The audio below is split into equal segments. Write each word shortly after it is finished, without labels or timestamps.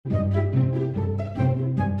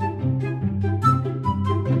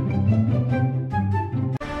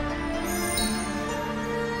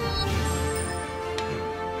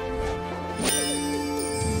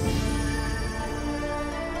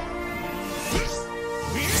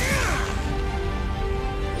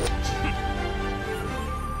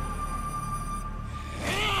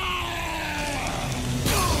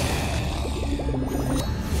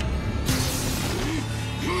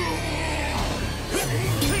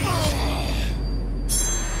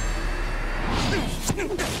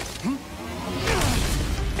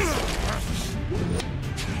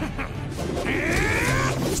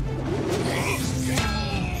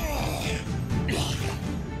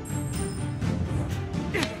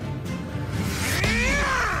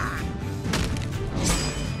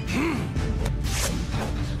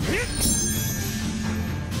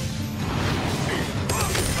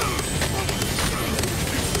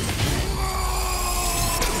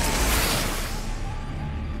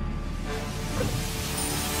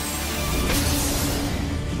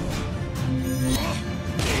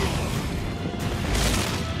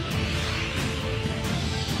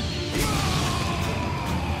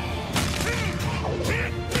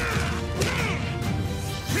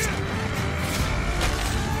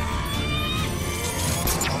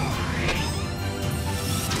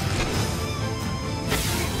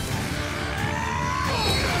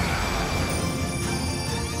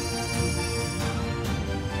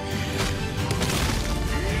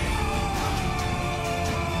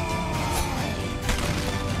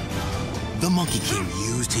The Monkey King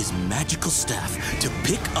used his magical staff to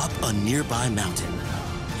pick up a nearby mountain.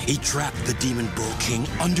 He trapped the Demon Bull King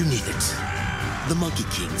underneath it. The Monkey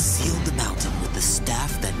King sealed the mountain with the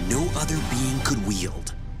staff that no other being could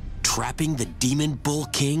wield, trapping the Demon Bull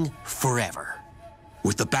King forever.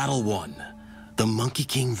 With the battle won, the Monkey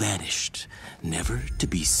King vanished, never to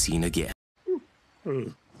be seen again. No,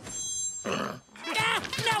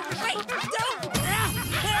 wait, don't!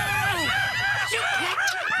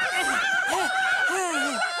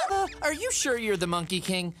 Are you sure you're the Monkey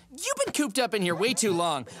King? You've been cooped up in here way too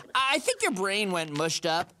long. I think your brain went mushed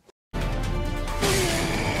up. Miss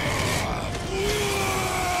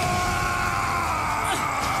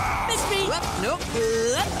me! Nope.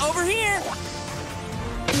 Over here!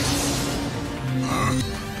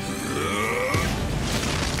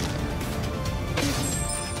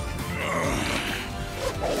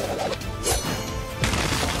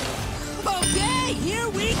 Okay, here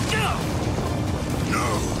we go!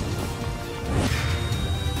 No!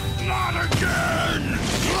 Not again!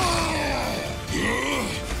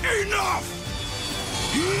 Enough!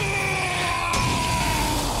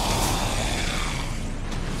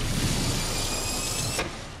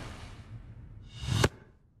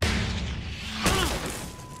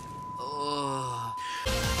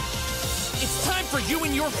 It's time for you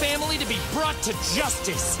and your family to be brought to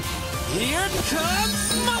justice. Here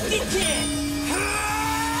comes Monkey King!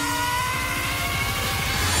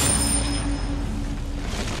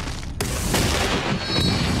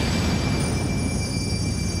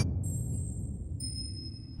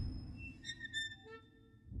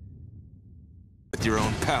 With your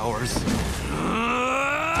own powers.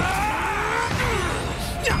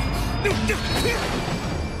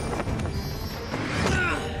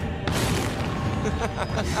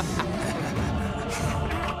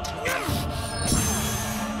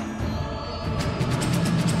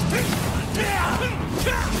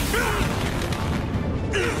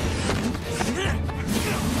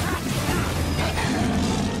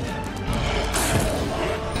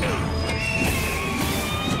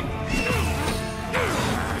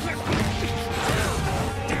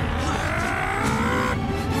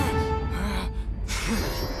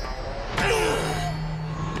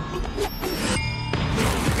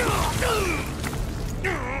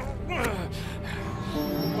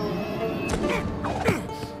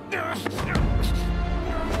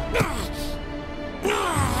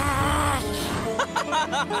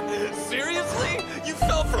 Seriously? You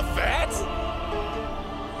fell for that?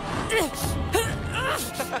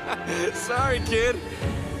 Sorry, kid.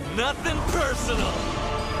 Nothing personal.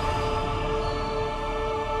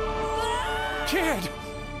 Kid!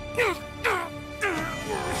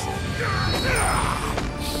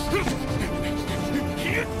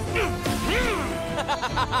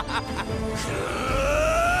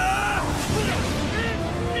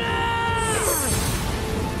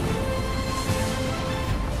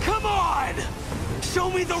 Come on! Show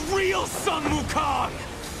me the real Sun Wukong!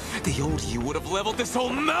 The old you would have leveled this whole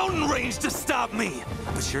mountain range to stop me!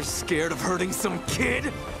 But you're scared of hurting some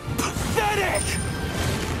kid? Pathetic!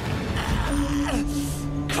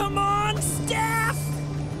 Come on, staff!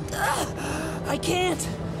 I can't.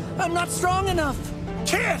 I'm not strong enough.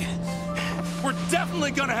 Kid! We're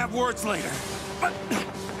definitely gonna have words later. But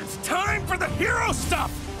it's time for the hero stuff!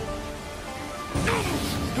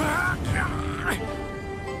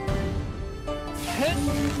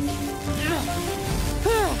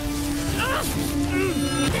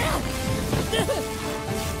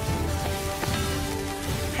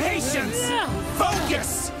 Patience!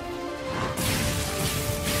 Focus!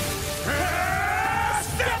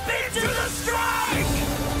 Step into the strike!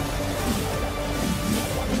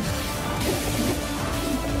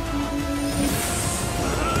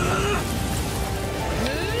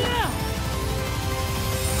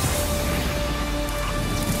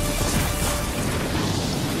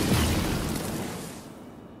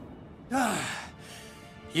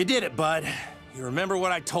 You did it, bud. You remember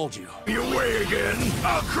what I told you. Your way again!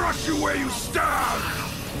 I'll crush you where you stand!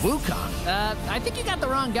 Wukong? I think you got the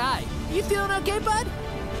wrong guy. You feeling okay, bud?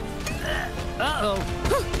 Uh-oh.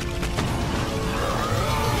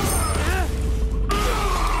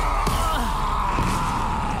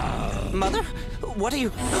 Mother? What are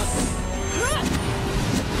you...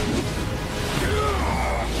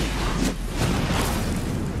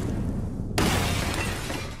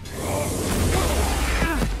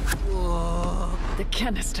 The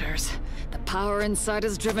canisters. The power inside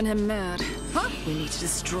has driven him mad. Huh? We need to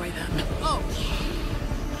destroy them. Oh.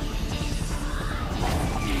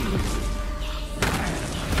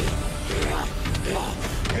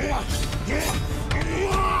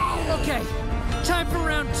 Okay, time for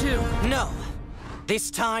round 2. No.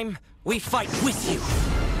 This time, we fight with you.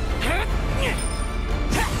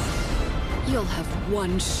 You'll have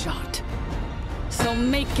one shot. So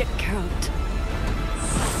make it count.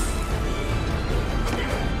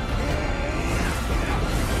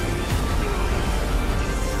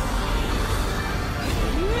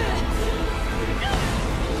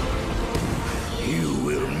 You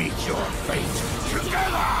will meet your fate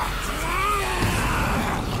together!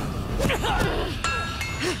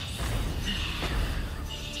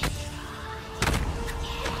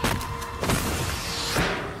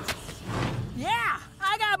 Yeah,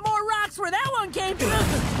 I got more rocks where that one came from.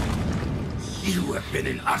 You have been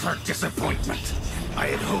an utter disappointment. I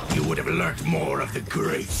had hoped you would have learnt more of the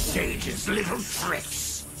great sage's little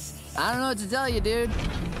tricks. I don't know what to tell you, dude.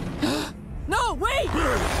 No, wait!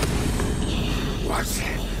 What?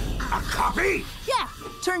 A copy? Yeah,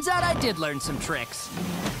 turns out I did learn some tricks.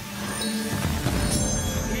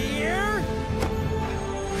 Here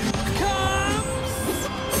comes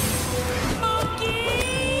Monkey!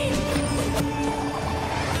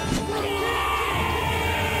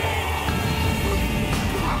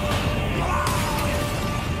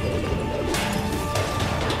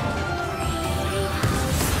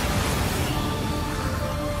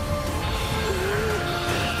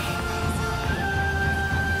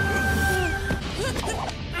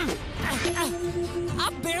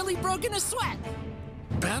 I've barely broken a sweat.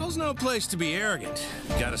 Battle's no place to be arrogant.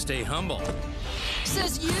 You gotta stay humble.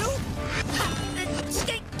 Says you?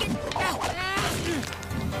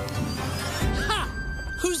 Ha!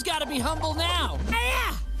 Who's gotta be humble now?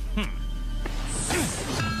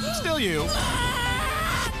 Still you.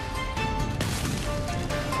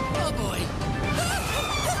 Oh boy.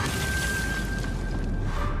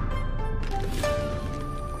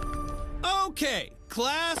 Okay,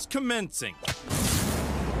 class commencing.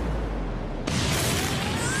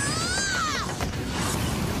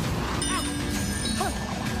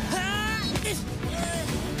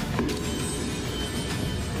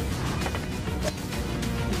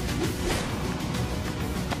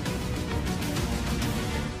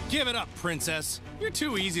 Give it up, princess. You're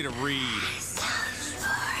too easy to read.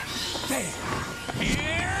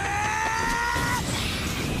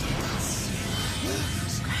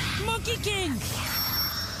 Monkey King!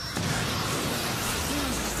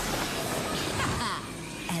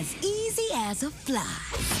 As easy as a fly.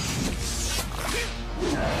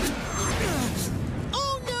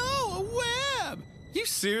 Oh no, a web! You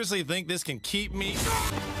seriously think this can keep me?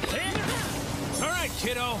 All right,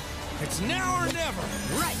 kiddo. It's now or never.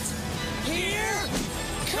 Right. Here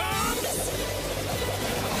comes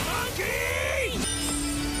Monkey!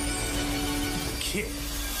 Kid.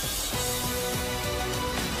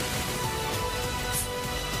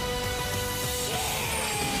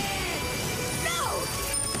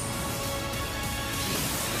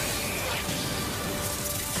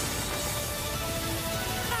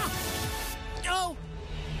 Oh!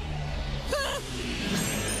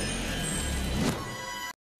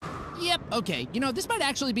 Yep, okay. You know, this might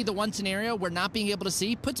actually be the one scenario where not being able to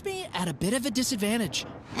see puts me at a bit of a disadvantage.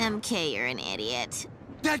 MK, you're an idiot.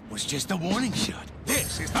 That was just a warning shot.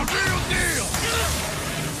 This is the real deal!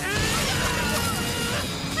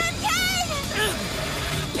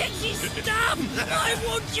 stop! Why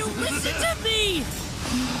won't you listen to me?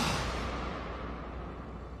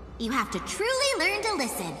 You have to truly learn to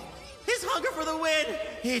listen. His hunger for the win,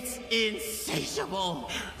 it's insatiable.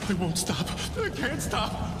 I won't stop. I can't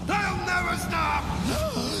stop. I'll never stop!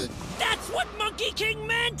 That's what Monkey King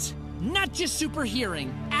meant! Not just super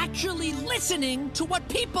hearing, actually listening to what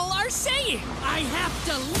people are saying. I have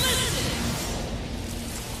to listen!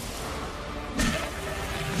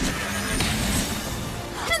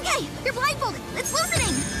 Okay, you're blindfolded. It's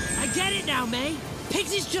loosening. I get it now, May.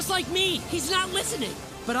 Pixie's just like me. He's not listening.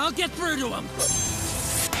 But I'll get through to him.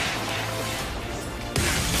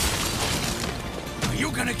 Are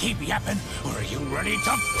you gonna keep yapping, or are you ready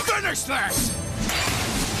to finish this?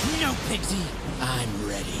 No, Pixie. I'm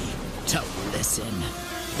ready to listen. Is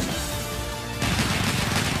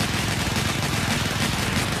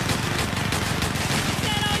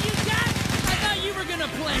that all you got? I thought you were gonna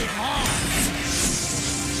play hard.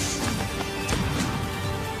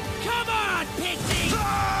 Come on, Pixie!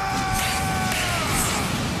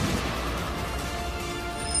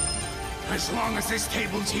 As long as this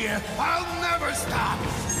table's here, I'll never stop!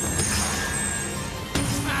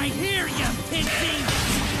 I hear you, Pixie!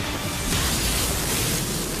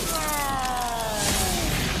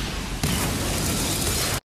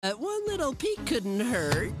 One little peek couldn't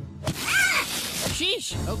hurt.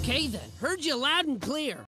 Sheesh, okay then. Heard you loud and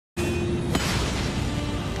clear.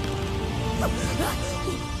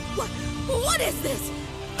 What is this?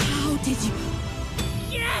 How did you...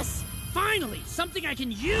 Yes! Finally, something I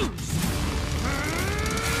can use!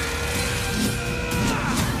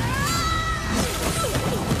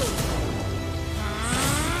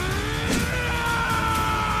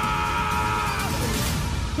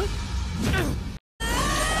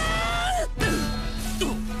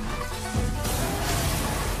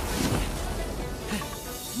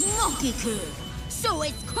 Monkey King. So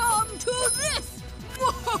it's come to this.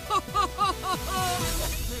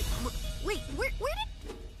 Wait, where did...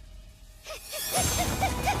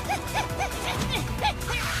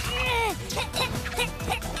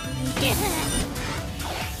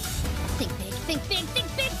 Think big, think big, think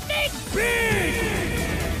big, think big!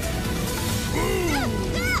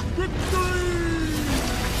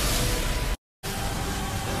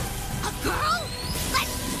 A girl?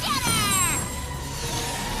 Let's get her!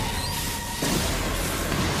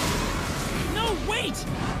 No, wait!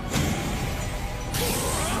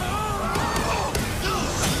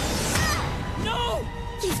 No!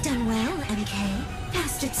 You've done well, MK.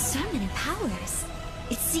 Mastered so many powers.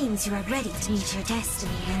 It seems you are ready to meet your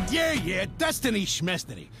destiny and... Yeah, destiny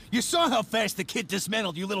schmestiny. You saw how fast the kid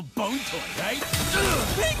dismantled you little bone toy, right?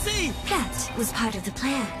 Pixie! That was part of the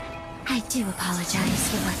plan. I do apologize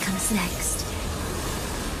for what comes next.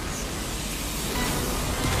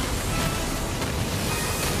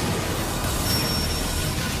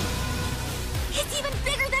 It's even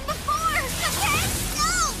bigger than before! Okay?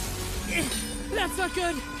 No! That's not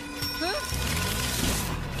good. Huh?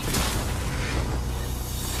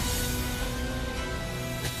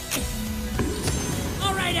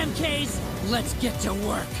 All right, MKs, let's get to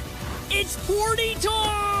work. It's party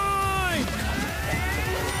time!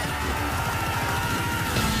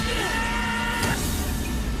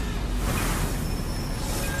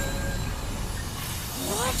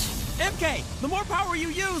 What? MK, the more power you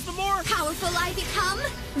use, the more... Powerful I become,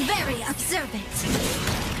 very observant.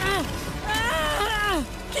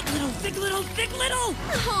 Thick little, thick little, thick little!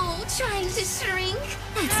 Oh, trying to shrink?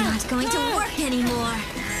 That's not going to work anymore.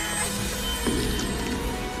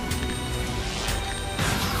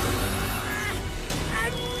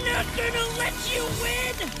 I'm not gonna let you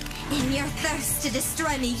win! In your thirst to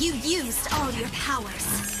destroy me, you used all your powers.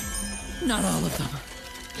 Not all of them.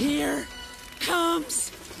 Here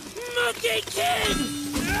comes Monkey King!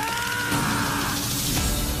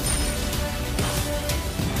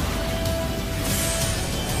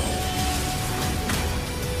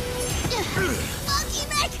 Monkey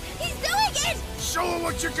Mech! He's doing it! Show her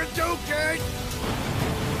what you can do, kid!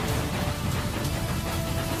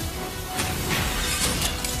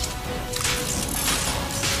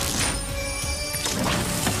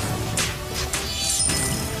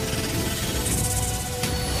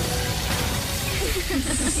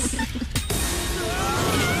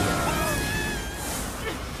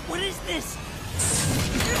 What is this?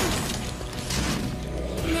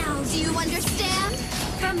 Now, do you understand?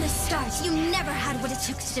 From the start, you never had what it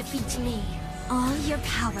took to defeat me. All your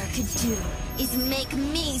power could do is make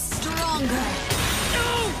me stronger.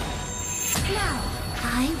 No! Now,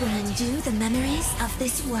 I will undo the memories of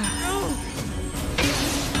this world. No!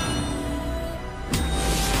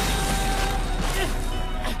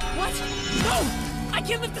 What? No! I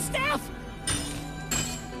can't lift the staff!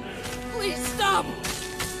 Please stop!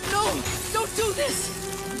 No, don't do this!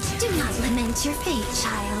 Do not lament your fate,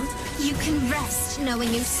 child. You can rest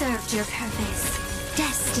knowing you served your purpose.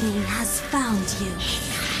 Destiny has found you.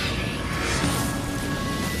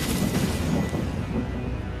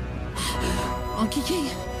 Monkey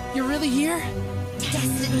King, you're really here?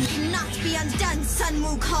 Destiny cannot be undone, Sun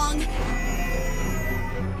Wukong!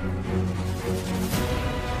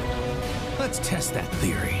 Let's test that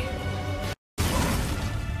theory.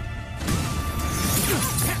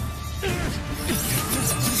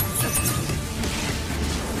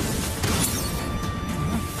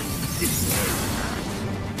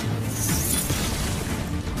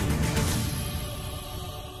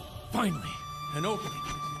 Finally, an opening.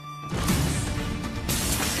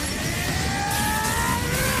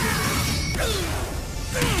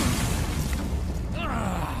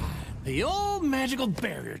 The old magical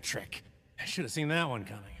barrier trick. I should have seen that one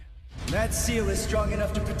coming. That seal is strong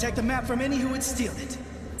enough to protect the map from any who would steal it.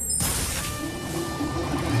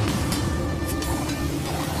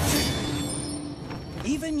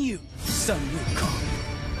 Even you, Sun Wukong.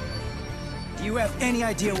 Do you have any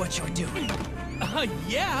idea what you're doing?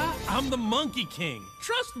 Yeah, I'm the Monkey King.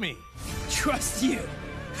 Trust me. Trust you?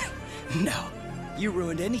 No, you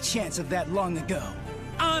ruined any chance of that long ago.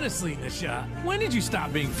 Honestly, Nisha, when did you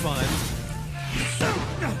stop being fun?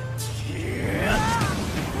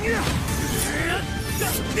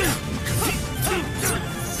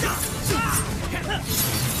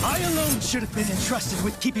 I alone should have been entrusted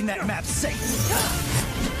with keeping that map safe.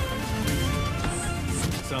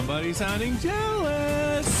 Somebody's sounding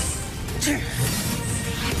jealous.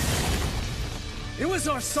 It was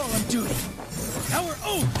our solemn duty. Our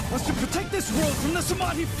oath was to protect this world from the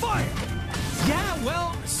Samadhi fire. Yeah,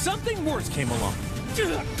 well, something worse came along.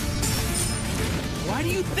 Why do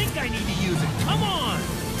you think I need to use it? Come on!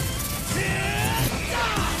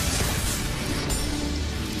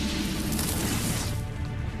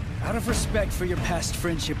 Out of respect for your past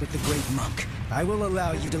friendship with the Great Monk, I will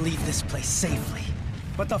allow you to leave this place safely.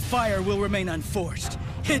 But the fire will remain unforced,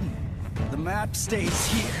 hidden. The map stays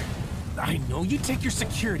here. I know you take your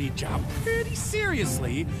security job pretty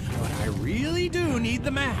seriously, but I really do need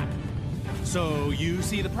the map. So you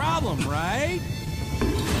see the problem, right?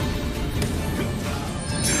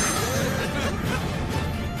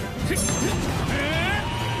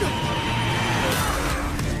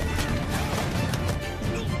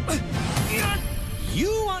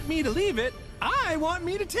 You want me to leave it, I want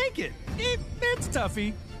me to take it. It's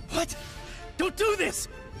toughy. What? Don't do this!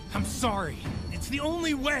 I'm sorry. It's the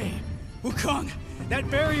only way. Wukong,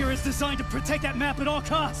 that barrier is designed to protect that map at all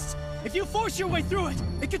costs. If you force your way through it,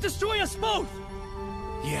 it could destroy us both!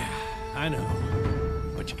 Yeah, I know.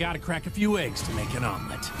 But you gotta crack a few eggs to make an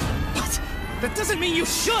omelet. What? That doesn't mean you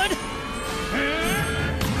should!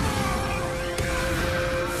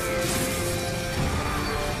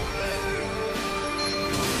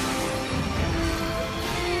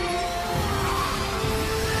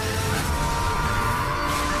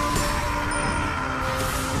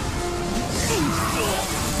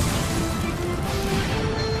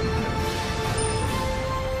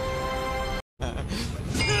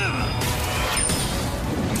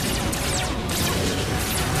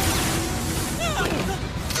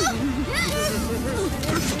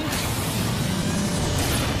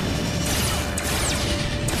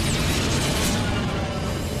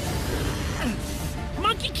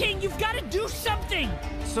 Monkey King, you've got to do something!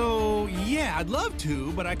 So, yeah, I'd love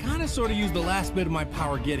to, but I kind of sort of used the last bit of my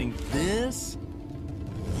power getting this.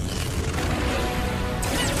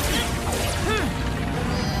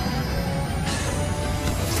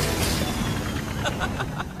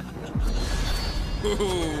 Ooh,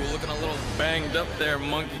 looking a little banged up there,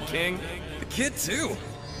 Monkey King. The kid, too.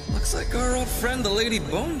 Looks like our old friend, the Lady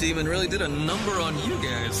Bone Demon, really did a number on you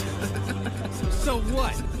guys. So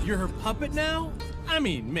what? You're her puppet now? I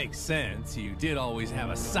mean, makes sense. You did always have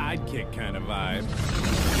a sidekick kind of vibe.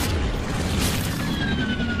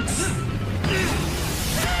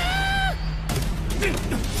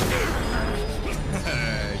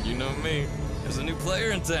 You know me. There's a new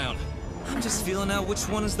player in town. I'm just feeling out which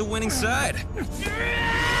one is the winning side.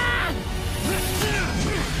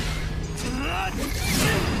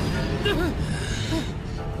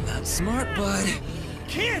 Not smart, bud.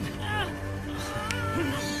 Kid!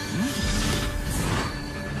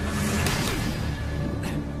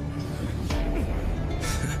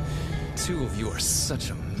 Two of you are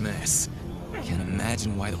such a mess. Can't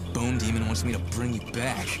imagine why the Bone Demon wants me to bring you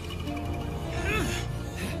back.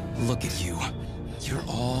 Look at you. You're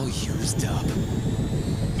all used up.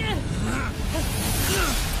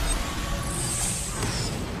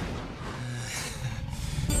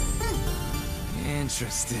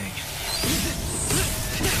 Interesting.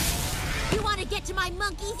 You want to get to my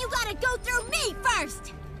monkeys, you gotta go through me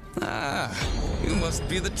first! Ah, you must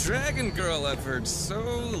be the dragon girl I've heard so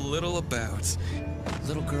little about.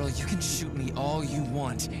 Little girl, you can shoot me all you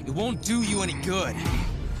want. It won't do you any good.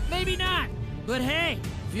 Maybe not. But hey,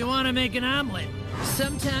 if you want to make an omelet,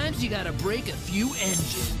 sometimes you gotta break a few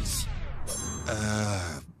engines.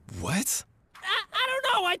 What? I don't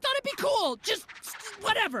know. I thought it'd be cool. Just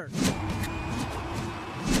whatever.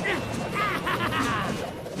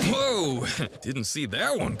 Whoa! Didn't see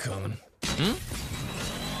that one coming. Hmm?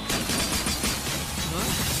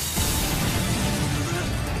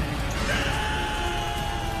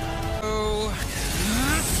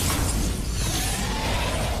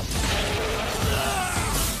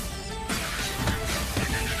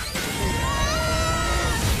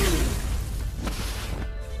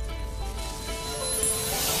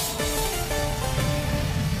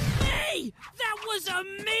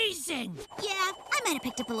 Amazing! Yeah, I might have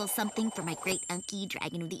picked up a little something for my great unky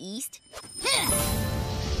Dragon of the East.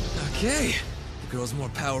 Okay, the girl's more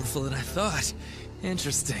powerful than I thought.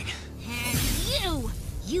 Interesting. And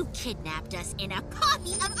you kidnapped us in a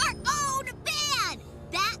copy of our own band!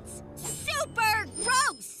 That's super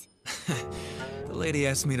gross! The lady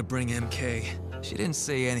asked me to bring MK. She didn't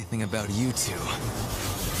say anything about you two.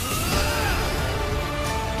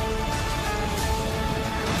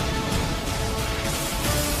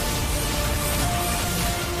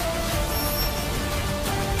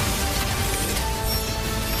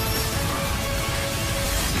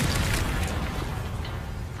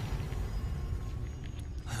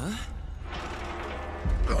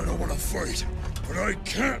 Fight, but I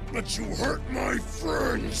can't let you hurt my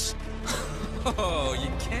friends! Oh,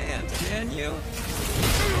 you can't, can you?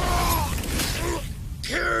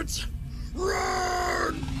 Kids,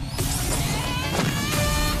 run!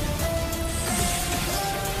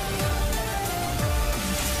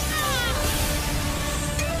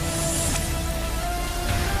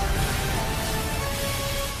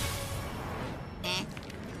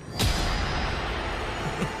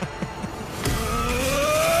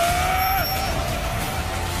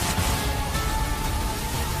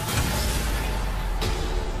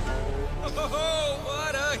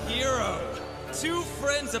 Two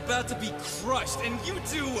friends about to be crushed, and you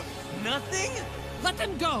do nothing? Let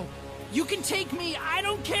them go. You can take me. I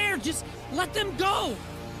don't care. Just let them go.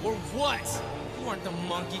 Or what? You aren't the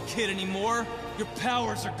monkey kid anymore. Your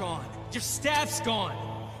powers are gone. Your staff's gone.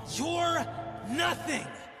 You're nothing.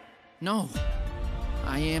 No.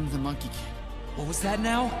 I am the Monkey King. What was that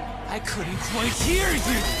now? I couldn't quite hear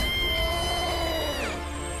you.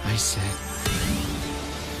 I said...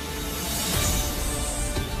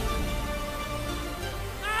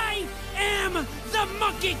 the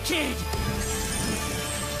Monkey Kid!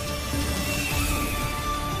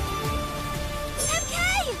 MK!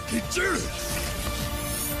 He did it!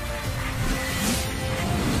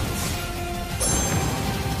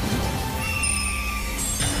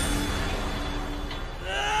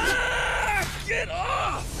 Get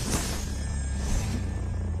off!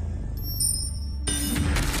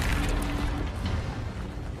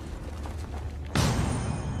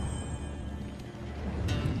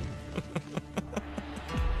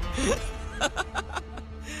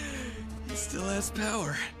 He still has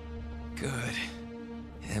power. Good.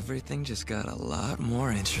 Everything just got a lot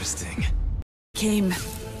more interesting. Became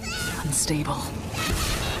unstable.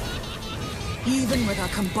 Even with our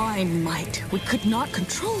combined might, we could not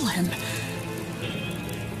control him.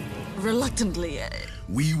 Reluctantly,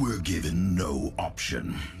 we were given no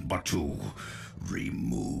option but to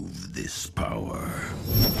remove this power.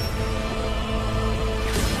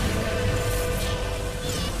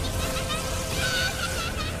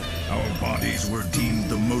 Our bodies were deemed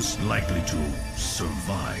the most likely to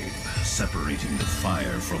survive, separating the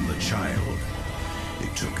fire from the child.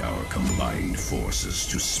 It took our combined forces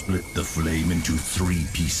to split the flame into 3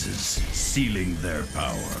 pieces, sealing their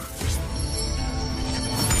power.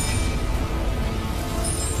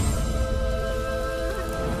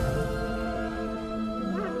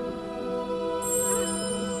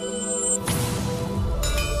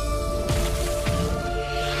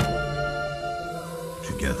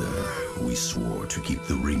 Together, we swore to keep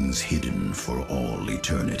the rings hidden for all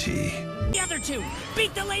eternity. The other 2!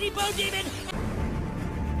 Beat the Lady Bone Demon!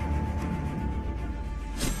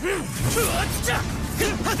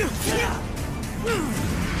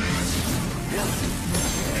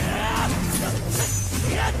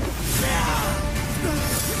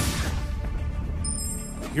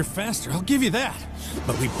 You're faster, I'll give you that.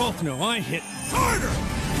 But we both know I hit harder!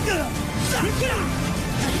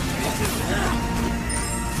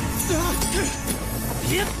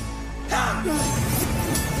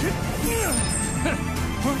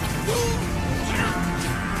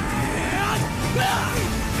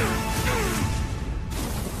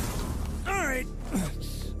 Alright.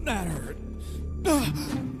 That hurt.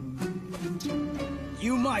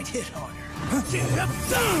 You might hit harder.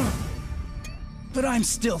 But I'm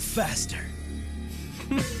still faster.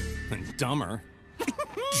 And dumber.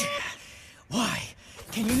 Why?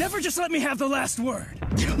 Can you never just let me have the last word?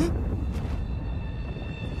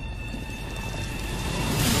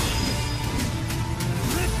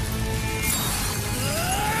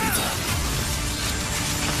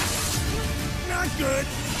 Not good.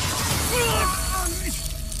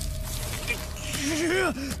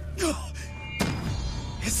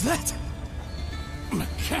 Is that...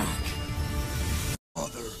 macaque?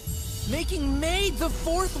 Mother. Making May the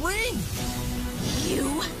fourth ring!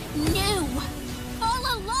 You knew! All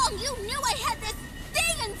along, you knew I had this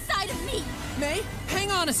thing inside of me! May,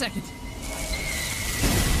 hang on a second.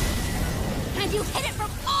 And you hid it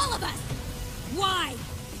from all of us! Why?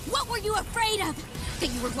 What were you afraid of? That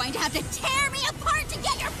you were going to have to tear me apart to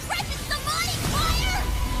get your precious demonic fire?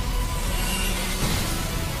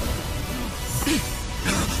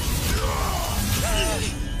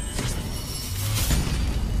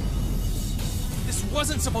 This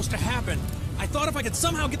wasn't supposed to happen. I thought if I could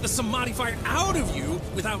somehow get the samadhi fire out of you,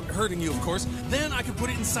 without hurting you, of course, then I could put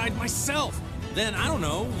it inside myself. Then, I don't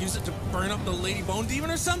know, use it to burn up the Lady Bone Demon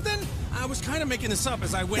or something? I was kind of making this up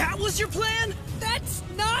as I went. That was your plan? That's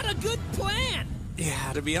not a good plan!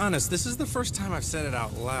 Yeah, to be honest, this is the first time I've said it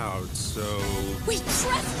out loud, so... We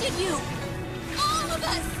trusted you! All of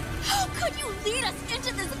us! How could you lead us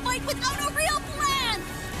into this fight without a real plan?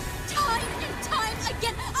 Time and time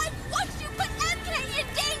again, I've watched you put MK in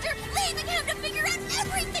danger, leaving him to figure out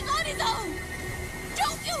everything on his own!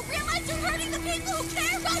 Don't you realize you're hurting the people who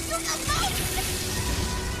care about you the most?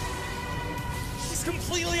 He's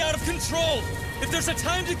completely out of control! If there's a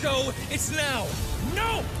time to go, it's now!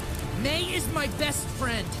 No! May is my best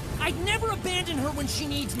friend. I'd never abandon her when she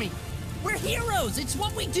needs me. We're heroes, it's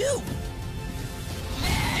what we do!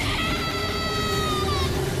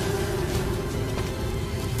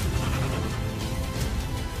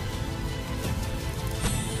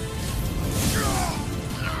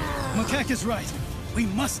 Macaque is right. We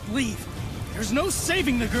must leave. There's no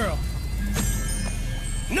saving the girl.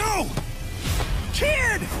 No!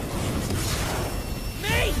 Kid!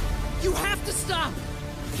 May! You have to stop!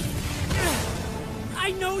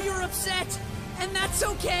 I know you're upset, and that's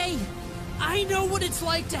okay. I know what it's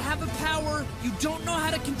like to have a power you don't know how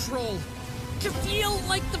to control. To feel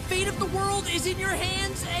like the fate of the world is in your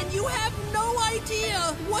hands and you have no idea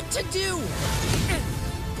what to do.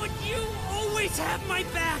 But you always have my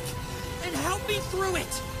back and help me through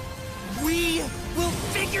it. We will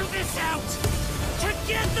figure this out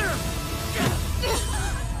together.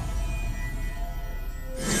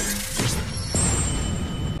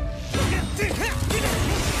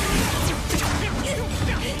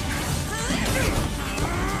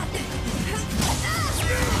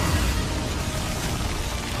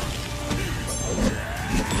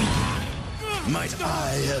 Might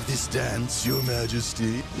I have this dance, Your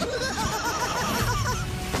Majesty?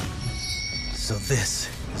 So this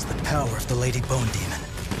is the power of the Lady Bone Demon.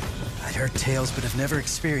 I'd heard tales, but have never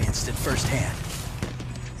experienced it firsthand.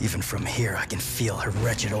 Even from here, I can feel her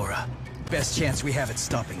wretched aura. Best chance we have at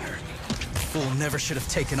stopping her. The fool never should have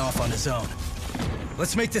taken off on his own.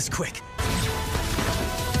 Let's make this quick.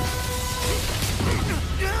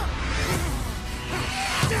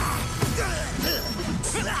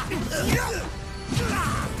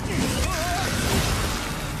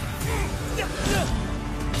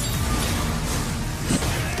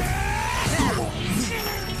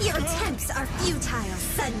 Your attempts are futile,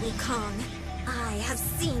 Sun Wukong. I have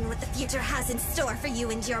seen what the future has in store for you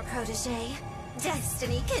and your protege.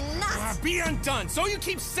 Destiny cannot... Be undone, so you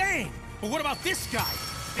keep saying! But what about this guy?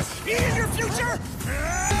 Is he in your future?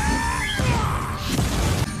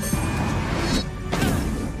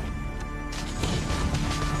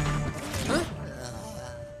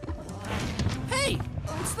 Hey,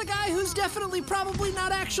 it's the guy who's definitely probably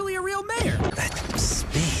not actually a real mayor. That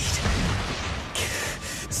speed.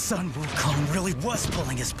 Sun Wukong really was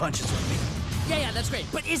pulling his punches with me. Yeah, that's great.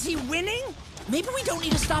 But is he winning? Maybe we don't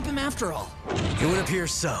need to stop him after all. It would appear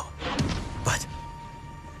so. But...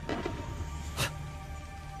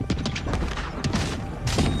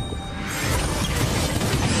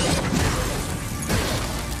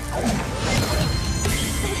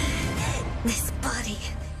 This body,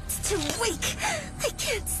 it's too weak. I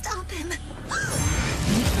can't stop him.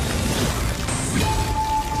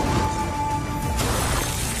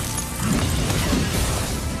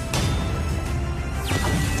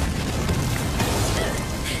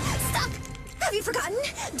 Have you forgotten?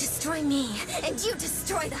 Destroy me, and you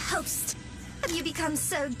destroy the host. Have you become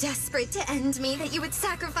so desperate to end me that you would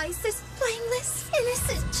sacrifice this blameless,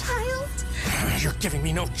 innocent child? You're giving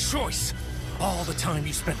me no choice. All the time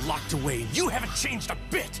you spent locked away, you haven't changed a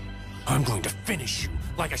bit. I'm going to finish you,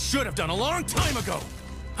 like I should have done a long time ago.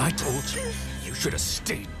 I told you, you should have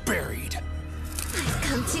stayed buried. I've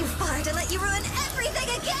come too far to let you ruin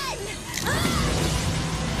everything again!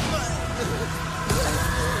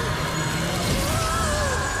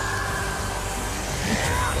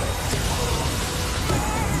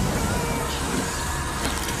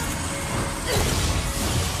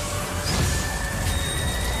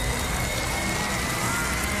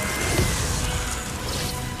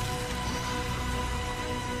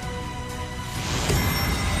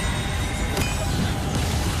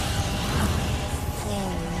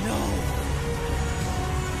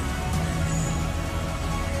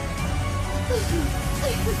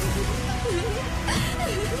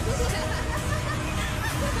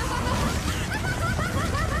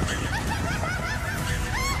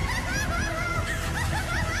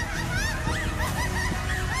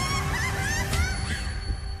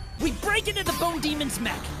 We break into the Bone Demon's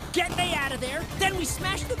mech, get they out of there, then we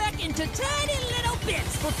smash the mech into tiny little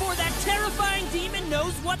bits before that terrifying demon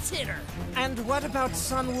knows what's hit her. And what about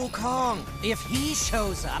Sun Wukong? If he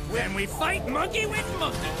shows up, Then we fight monkey with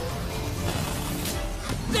monkey.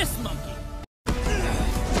 This monkey.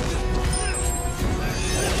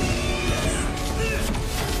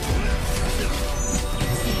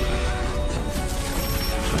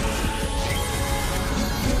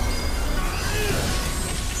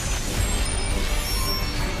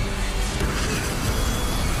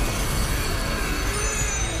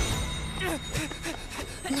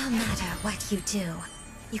 No matter what you do,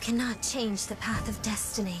 you cannot change the path of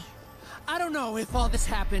destiny. I don't know if all this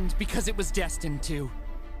happened because it was destined to,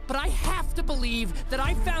 but I have to believe that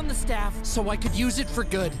I found the staff so I could use it for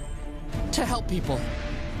good, to help people.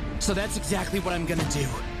 So that's exactly what I'm gonna do.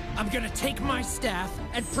 I'm gonna take my staff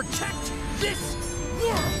and protect this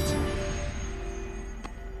world!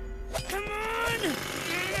 Come on!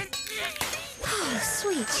 Oh,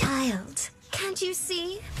 sweet child. Can't you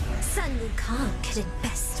see? Sun Wukong couldn't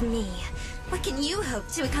best me. What can you hope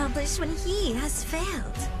to accomplish when he has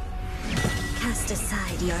failed? Cast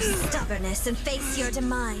aside your stubbornness and face your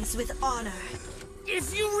demise with honor.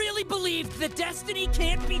 If you really believed that destiny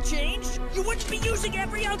can't be changed, you wouldn't be using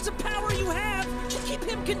every ounce of power you have to keep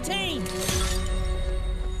him contained.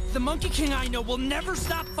 The Monkey King I know will never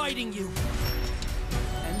stop fighting you.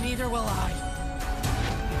 And neither will I.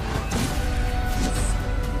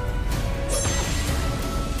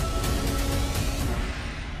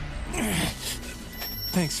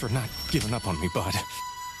 Thanks for not giving up on me, bud.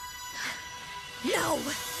 No!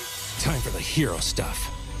 Time for the hero stuff.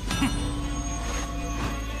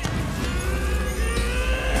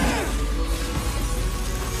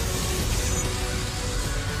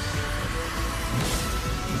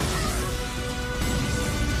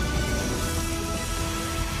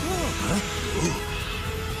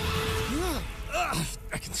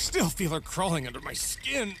 I can still feel her crawling under my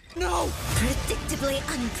skin. No! Predictably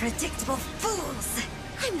unpredictable fools!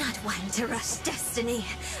 I'm not one to rush destiny,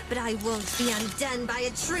 but I won't be undone by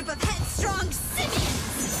a troop of headstrong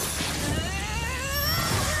simians!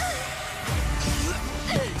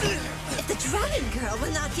 If the Dragon Girl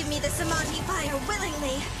will not give me the Samadhi fire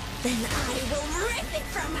willingly, then I will rip it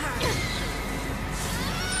from her!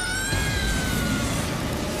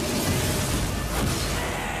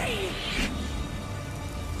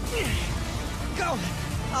 Go!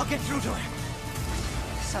 I'll get through to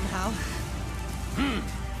her. Somehow.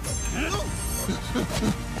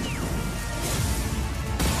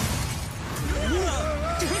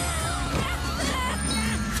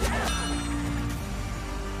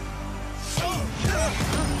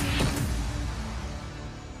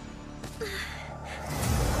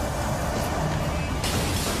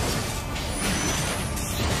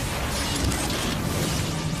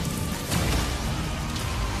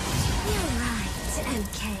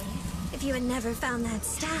 If you had never found that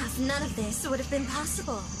staff, none of this would have been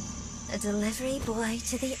possible. A delivery boy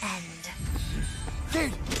to the end.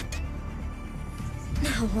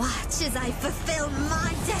 Now watch as I fulfill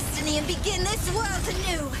my destiny and begin this world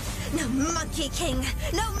anew. No Monkey King,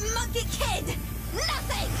 no Monkey Kid,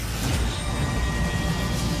 nothing!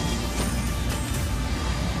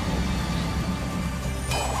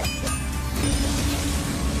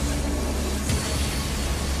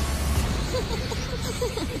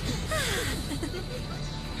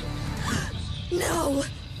 No!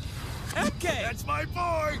 Okay! That's my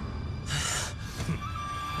boy!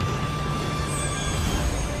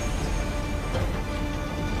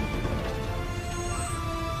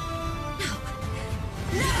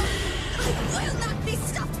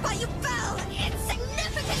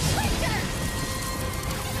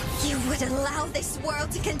 allow this world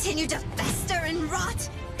to continue to fester and rot?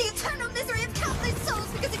 The eternal misery of countless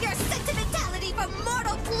souls because of your sentimentality for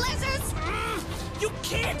mortal pleasures? You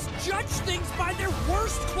can't judge things by their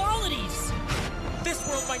worst qualities! This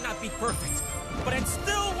world might not be perfect, but it's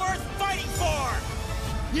still worth fighting for!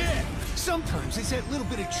 Yeah, sometimes it's that little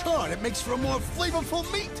bit of char that makes for a more flavorful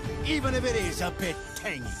meat, even if it is a bit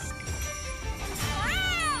tangy.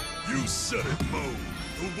 You said it, Mo.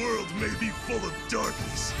 The world may be full of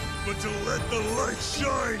darkness, but to let the light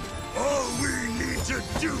shine, all we need to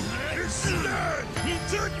do is stand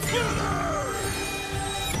together!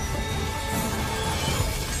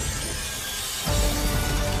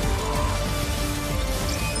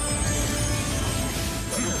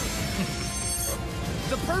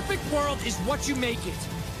 The perfect world is what you make it.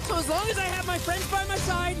 So as long as I have my friends by my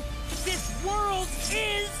side, this world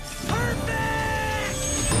is perfect!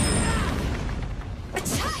 A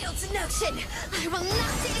child's notion! I will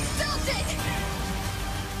not be exalted!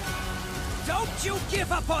 Don't you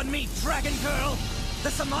give up on me, Dragon Girl! The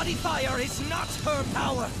Samadhi fire is not her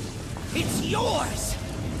power! It's yours!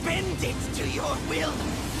 Bend it to your will!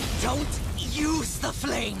 Don't use the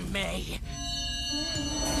flame, May!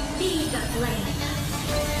 Be the flame!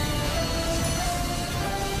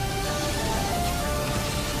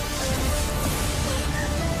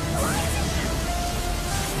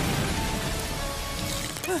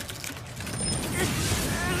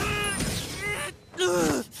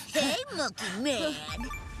 Hey, Monkey Man.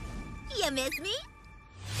 You miss me?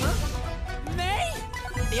 May?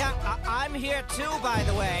 Yeah, I'm here too, by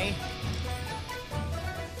the way.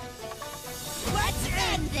 Let's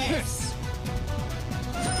end this!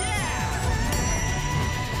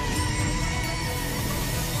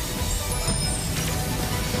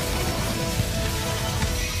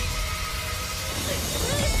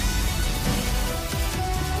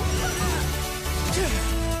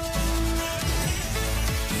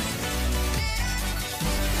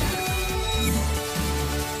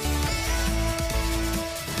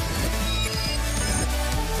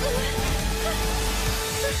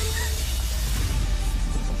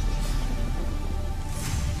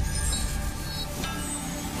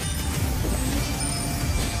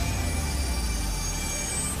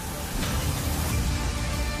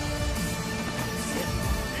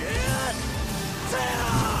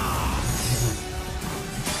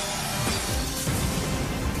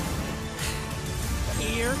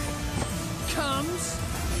 Here comes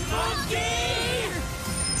Monkey!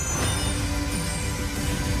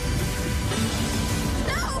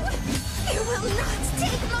 No! You will not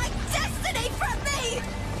take my destiny from me!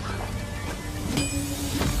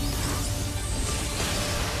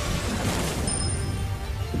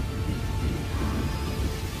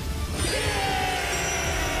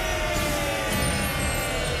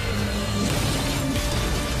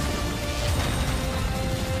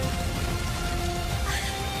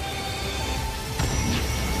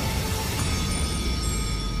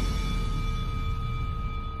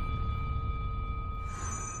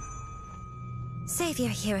 Save your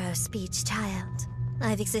hero speech, child.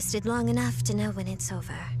 I've existed long enough to know when it's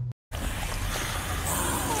over.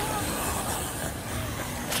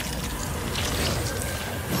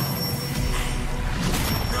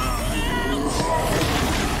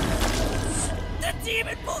 The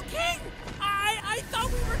Demon Bull King! I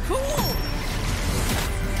thought we were cool!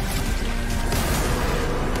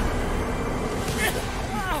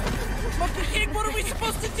 Monkey King, what are we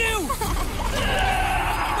supposed to do?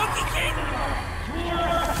 Monkey King!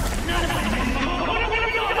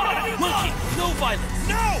 Monkey, no violence!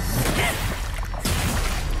 No!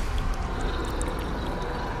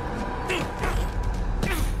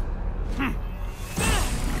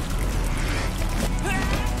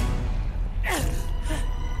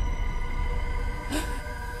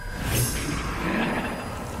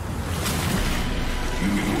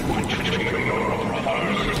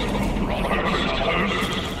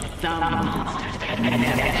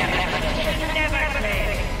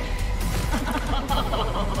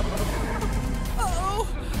 Uh-oh!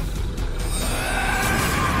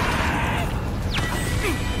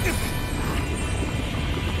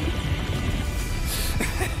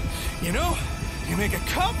 You know, you make a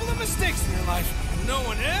couple of mistakes in your life, and no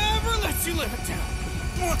one ever lets you live it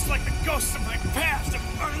down. Looks like the ghosts of my past have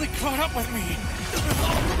finally caught up with me.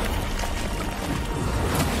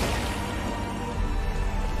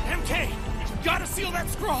 MK, you've got to seal that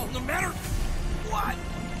scroll, no matter what.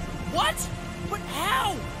 What? But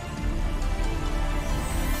how?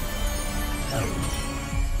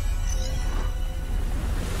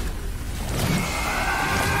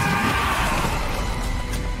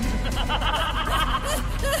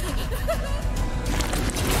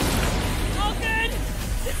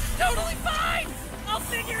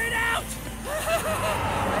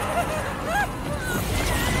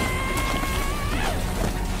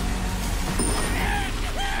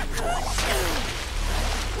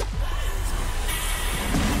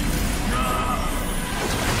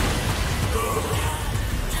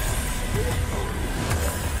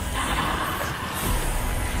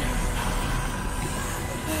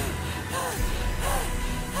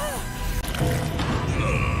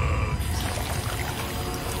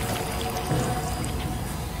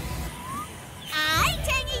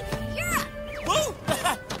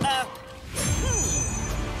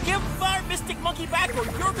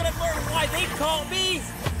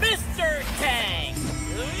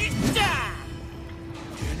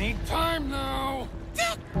 time now!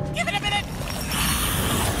 Give it a minute!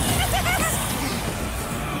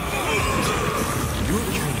 Your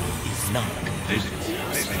journey is not. This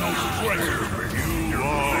is no treasure. You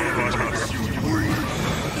are but a sweet.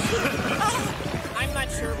 I'm not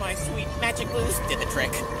sure my sweet magic boost did the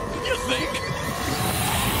trick. You think?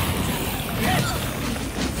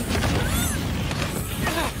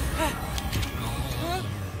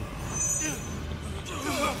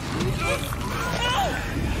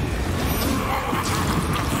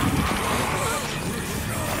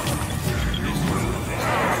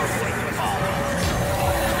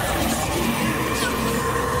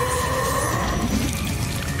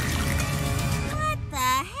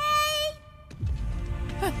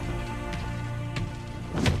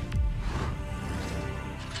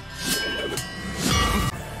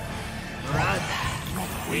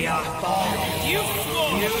 We are falling. You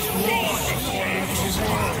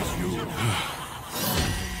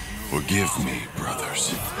Forgive me,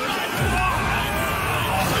 brothers.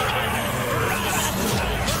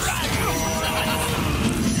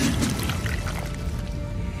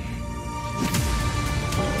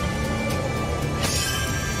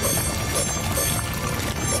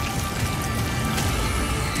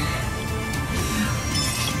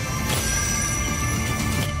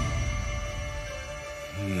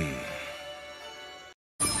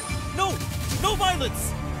 No! No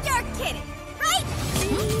violence! You're kidding, right?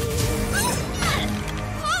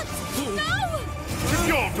 No! If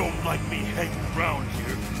y'all don't like me hanging around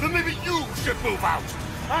here, then maybe you should move out.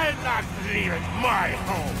 I'm not leaving my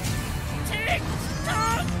home.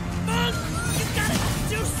 Tick-tock! Monk! You gotta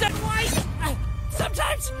do something right!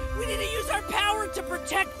 Sometimes we need to use our power to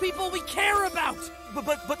protect people we care about!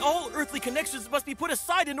 But all earthly connections must be put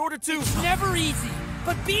aside in order to... It's never easy,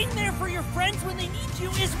 but being there for your friends when they need you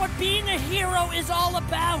is what being a hero is all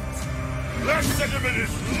about! That sentiment is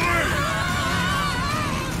right!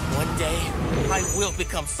 One day, I will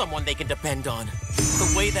become someone they can depend on.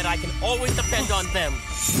 The way that I can always depend on them.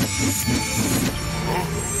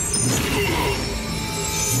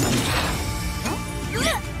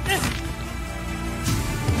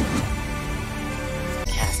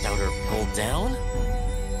 Cast out or pulled down?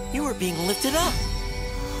 You are being lifted up.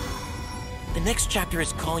 The next chapter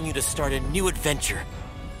is calling you to start a new adventure.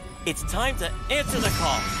 It's time to answer the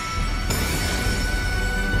call.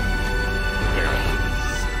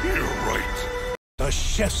 You're right. The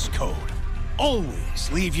chef's code.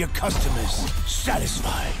 Always leave your customers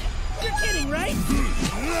satisfied. You're kidding, right?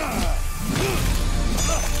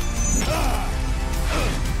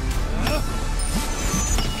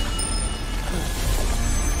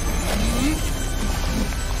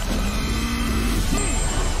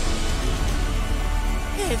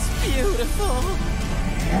 It's beautiful.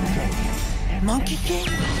 Monkey King?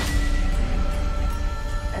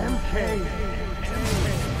 MK.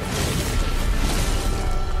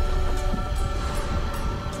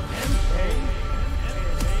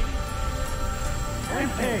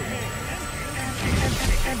 MK!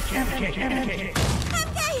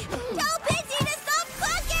 Tell Busy to stop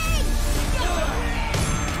cooking!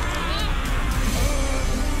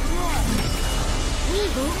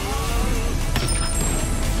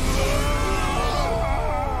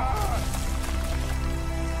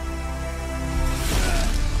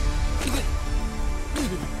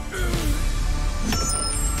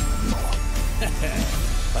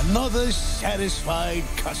 Another satisfied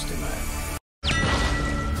customer.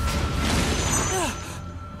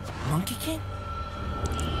 Monkey King?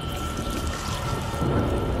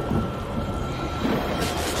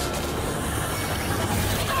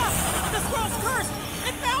 The squirrel's cursed!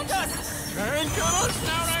 It found us! And get us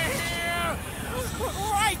out of here!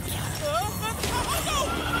 Right! Oh no!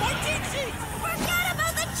 My cheat sheet! Forget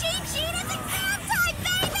about the cheat sheet! It's exam time,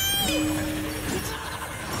 baby!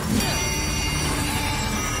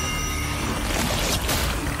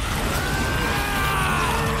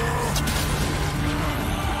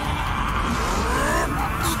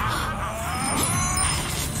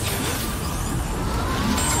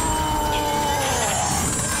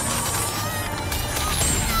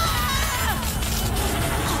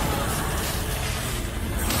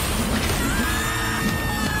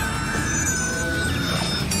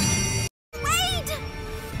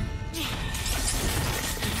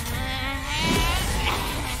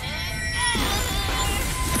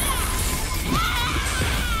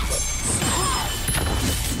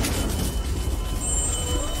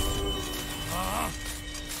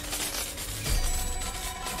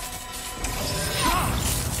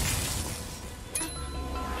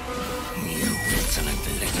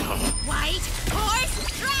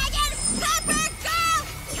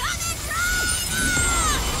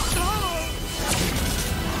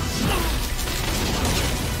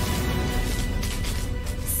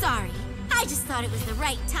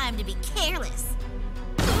 right time to be careless.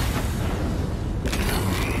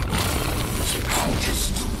 I'll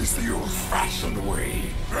just do this the old-fashioned way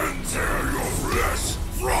and tear your flesh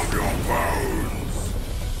from your bones!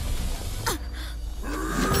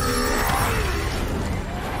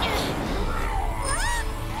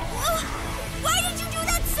 Why did you do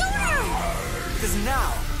that sooner? Because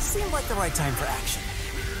now seemed like the right time for action.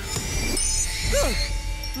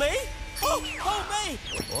 Me? Oh, May!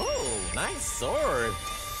 Oh, nice sword.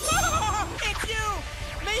 It's you!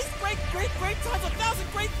 May's great-great-great times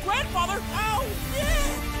 1,000 great-grandfather! Ow!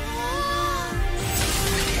 Yeah!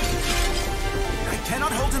 I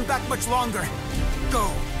cannot hold him back much longer. Go.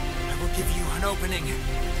 I will give you an opening.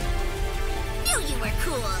 Knew you were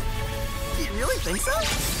cool. You really think so?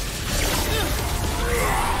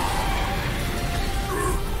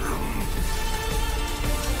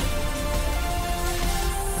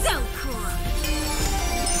 So cool.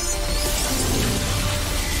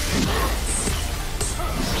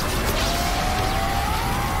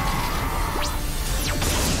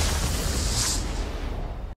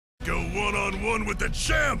 Go one-on-one with the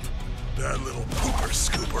champ! That little pooper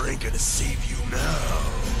scooper ain't gonna save you now.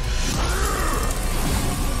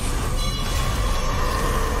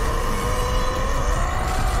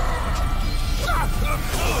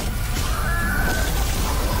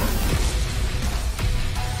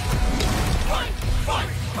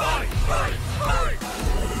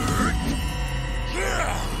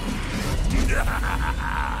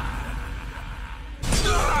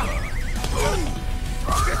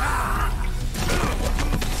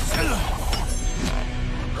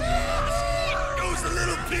 Goes the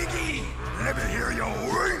little piggy! Let me hear you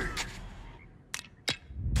wink!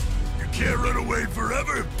 You can't run away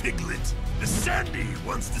forever, Piglet! The Sandy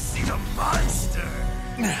wants to see the monster!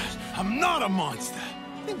 I'm not a monster.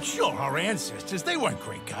 And sure, our ancestors, they weren't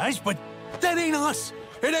great guys, but that ain't us.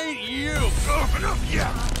 It ain't you. Open up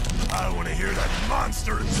yet! I want to hear that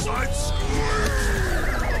monster inside squeal!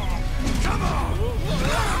 Come on!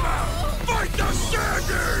 Come on! Fight the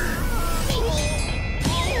Sandy!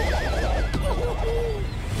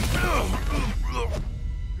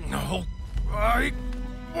 No, I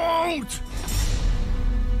won't.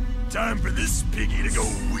 Time for this piggy to go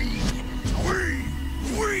wee,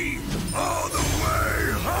 all the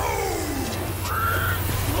way home!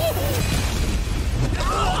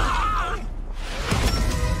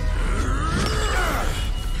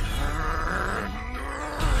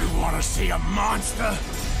 You want to see a monster?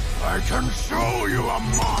 I can show you a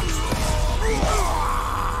monster.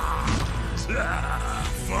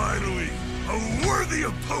 Finally, a worthy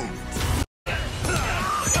opponent!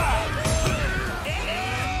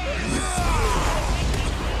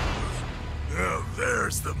 Now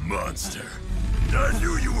there's the monster. I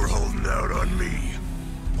knew you were holding out on me.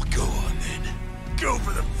 Well, go on then. Go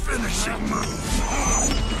for the finishing move.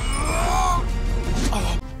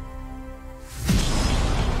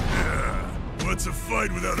 Yeah, what's a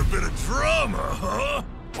fight without a bit of drama, huh?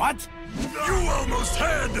 What? You almost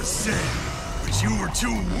had the same, but you were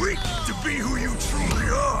too weak to be who you truly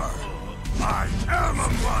are. I am a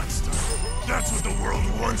monster. That's what the world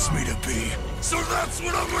wants me to be. So that's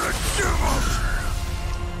what I'm gonna give them!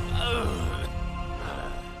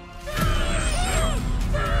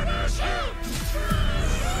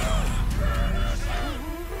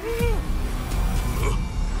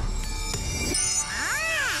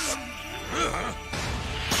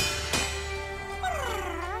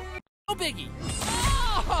 No biggie.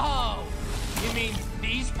 Oh! You mean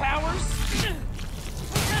these powers?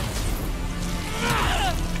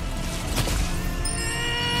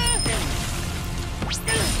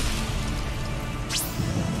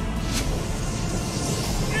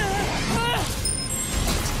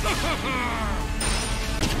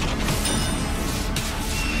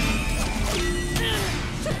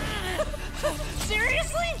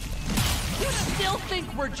 Seriously? You still think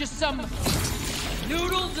we're just some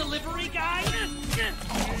noodle delivery guy?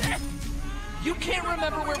 You can't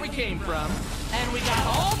remember where we came from, and we got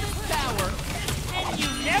all this power, and you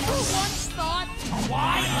never once thought,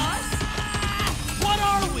 why us? What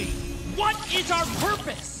are we? What is our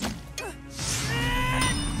purpose?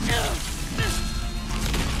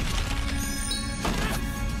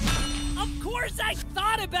 Of course I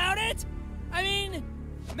thought about it! I mean,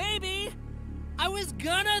 maybe. I was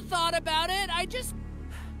gonna thought about it. I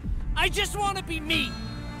just want to be me.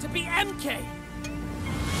 To be MK.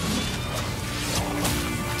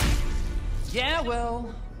 Yeah,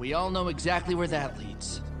 well, we all know exactly where that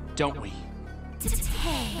leads, don't we?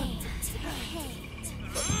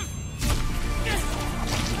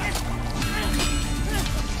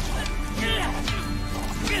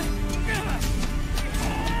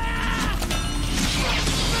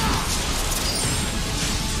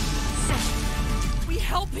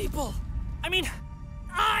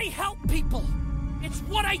 I help people! It's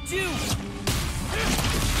what I do!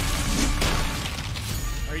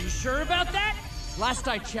 Are you sure about that? Last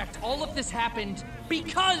I checked, all of this happened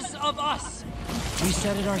because of us! We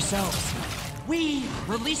said it ourselves. We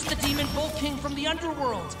released the Demon Bull King from the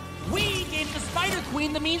underworld. We gave the Spider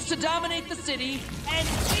Queen the means to dominate the city, and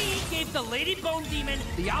we gave the Lady Bone Demon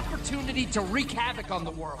the opportunity to wreak havoc on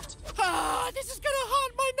the world. This is gonna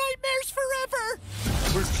haunt my nightmares forever!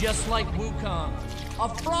 We're just like Wukong. A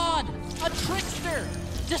fraud, a trickster,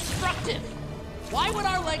 destructive. Why would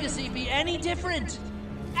our legacy be any different?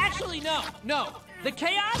 Actually, no. The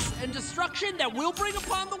chaos and destruction that we'll bring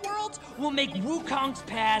upon the world will make Wukong's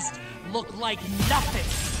past look like nothing.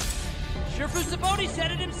 Shifu Sabaody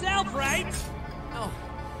said it himself, right?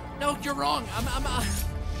 No, you're wrong. I'm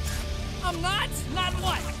not. Not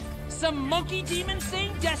what? Some monkey demon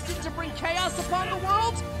thing destined to bring chaos upon the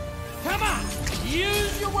world? Come on,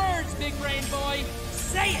 use your words, big brain boy.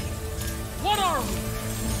 Say it. What are we?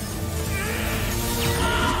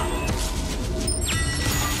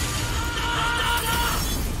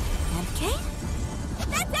 MK?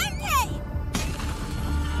 That's MK!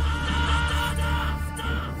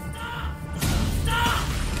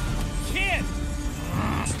 Kid!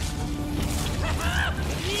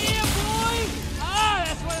 Yeah, boy!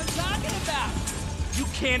 That's what I'm talking about! You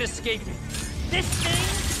can't escape it. This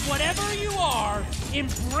thing, whatever you are,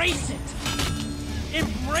 embrace it!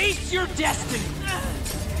 Embrace your destiny!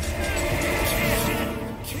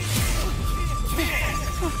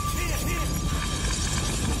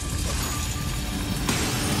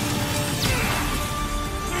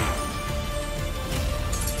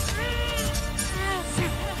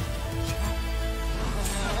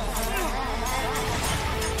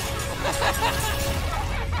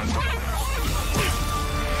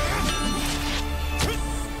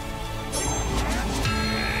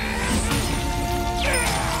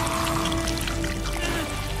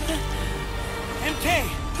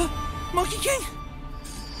 Monkey King?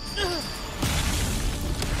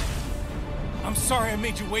 I'm sorry I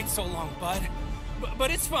made you wait so long, bud.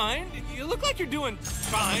 But it's fine. You look like you're doing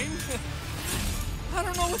fine. I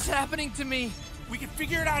don't know what's happening to me. We can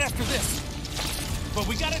figure it out after this. But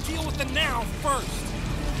we gotta deal with the now first.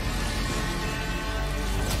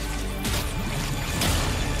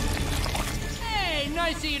 Hey,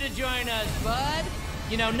 nice of you to join us, bud.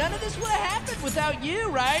 You know, none of this would have happened without you,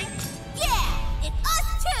 right? Yeah, and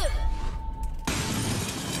us too!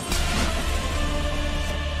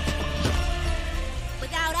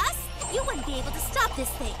 Without us, you wouldn't be able to stop this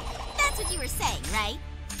thing. That's what you were saying, right?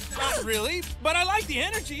 Not really, but I like the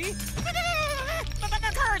energy.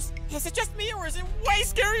 Curse! Is it just me, or is it way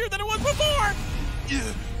scarier than it was before?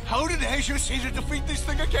 How did Azure say to defeat this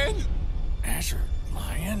thing again? Azure,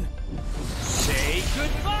 Lion? Say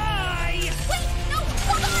goodbye! Wait, no,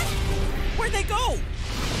 hold on! Where'd they go?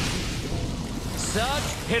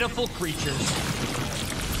 Such pitiful creatures.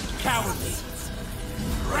 Cowardly.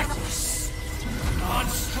 Reckless.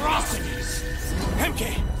 Monstrosities.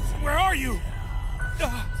 MK, where are you?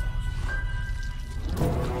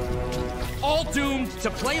 All doomed to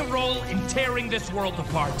play a role in tearing this world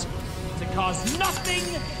apart. To cause nothing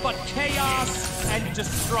but chaos and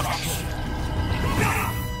destruction.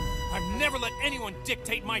 I've never let anyone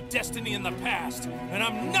dictate my destiny in the past, and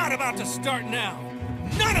I'm not about to start now.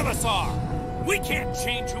 None of us are! We can't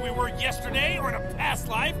change who we were yesterday, or in a past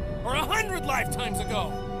life, or 100 lifetimes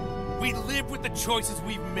ago. We live with the choices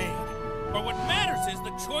we've made. But what matters is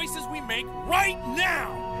the choices we make right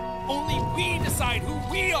now! Only we decide who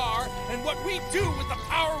we are and what we do with the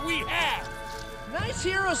power we have! Nice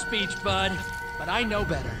hero speech, bud. But I know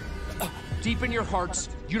better. Deep in your hearts,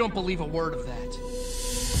 you don't believe a word of that.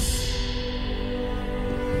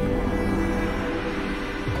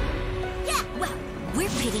 Yeah, well, we're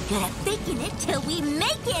pretty good at faking it till we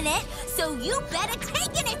making it, so you better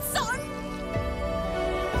taking it, son!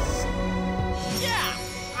 Yeah,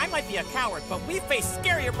 I might be a coward, but we face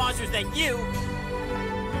scarier monsters than you.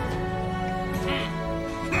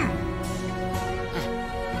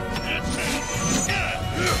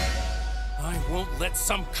 I won't let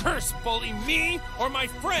some curse bully me or my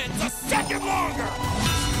friends a second longer!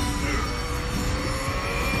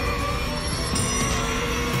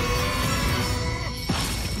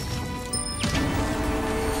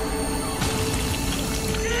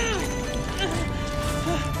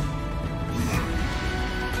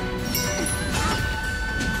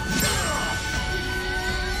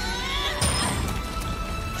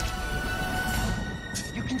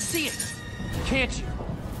 You can see it, can't you?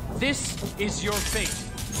 This is your fate.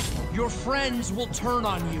 Your friends will turn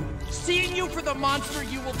on you, seeing you for the monster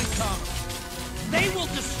you will become. They will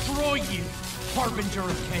destroy you, harbinger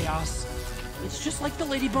of chaos. It's just like the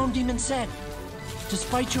Lady Bone Demon said.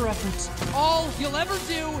 Despite your efforts, all you'll ever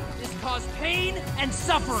do is cause pain and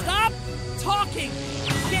suffering. Stop talking!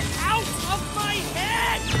 Get out of my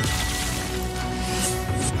head!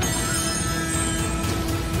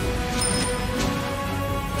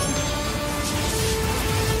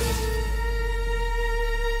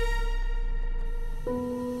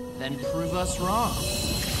 Then prove us wrong.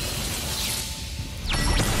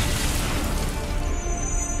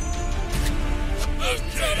 You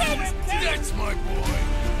did it! That's my boy!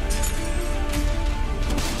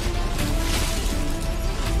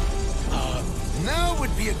 Now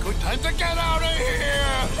would be a good time to get out of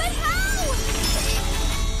here! But how?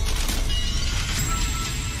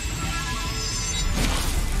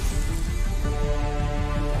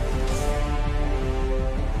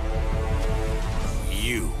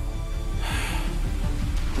 You.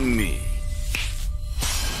 Me.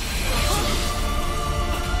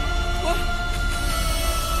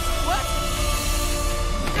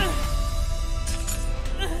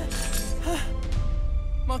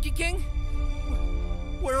 Monkey King?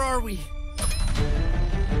 Where are we?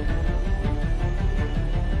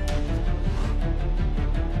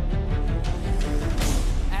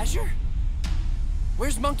 Asher?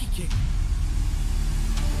 Where's Monkey King?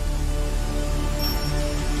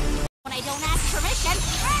 When I don't ask permission,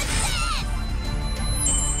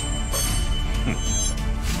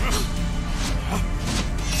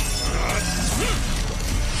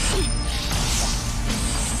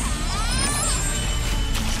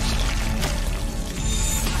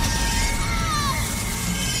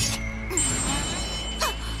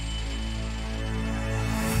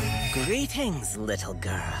 Greetings, little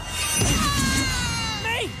girl.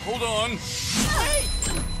 Hey! Hold on. Hey!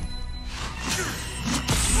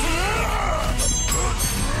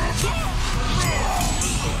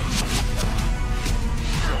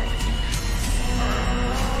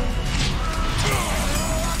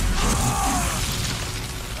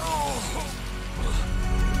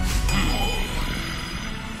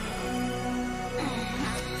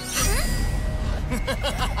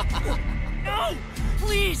 No!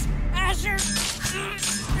 Please, Asher!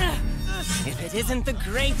 If it isn't the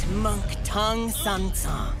great monk Tong Sun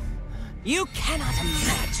Song, you cannot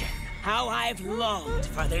imagine how I've longed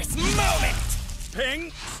for this moment!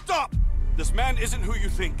 Ping, stop! This man isn't who you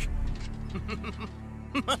think.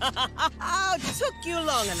 Took you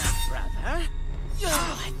long enough, brother.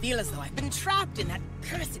 Oh, I feel as though I've been trapped in that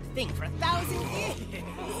cursed thing for 1,000 years.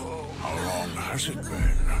 How long has it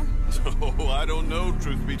been? Oh, I don't know,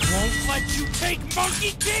 truth be told. Won't let you take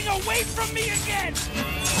Monkey King away from me again!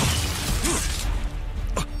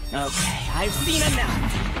 Okay, I've seen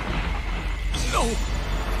enough. No!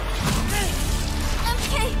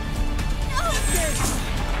 okay.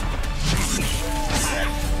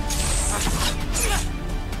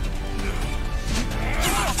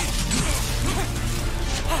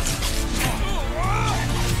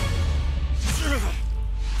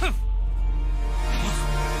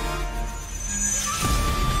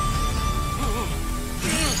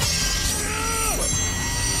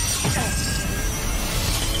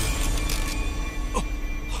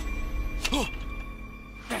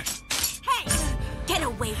 Get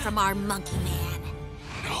away from our monkey man.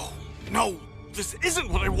 No, this isn't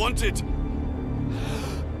what I wanted.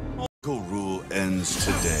 Local rule ends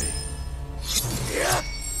today.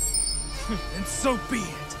 And so be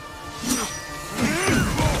it.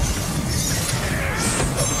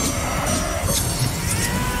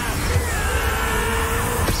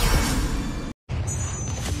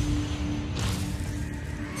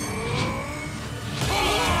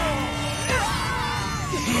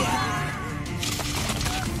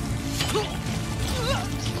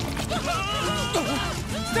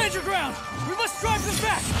 Stand your ground! We must drive them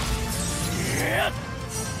back!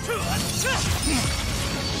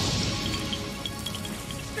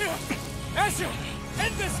 Asher!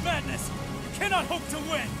 End this madness! You cannot hope to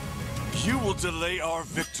win! You will delay our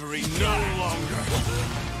victory no longer.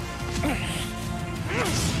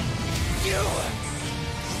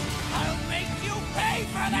 I'll make you pay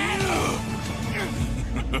for that!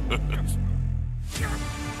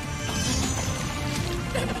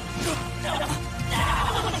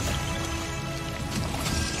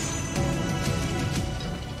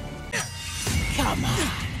 Come on,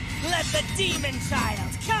 let the demon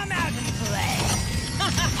child come out and play.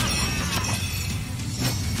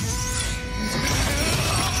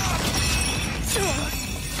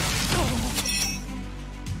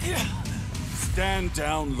 Stand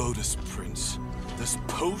down, Lotus Prince. This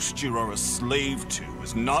post you are a slave to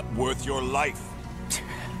is not worth your life.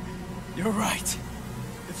 You're right.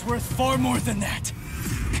 If It's worth far more than that.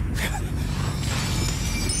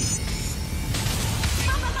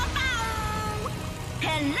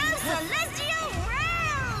 Hello, Celestial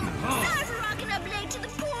Realm! Sorry for rocking up late to the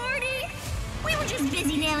party. We were just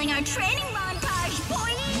busy nailing our training montage, boy!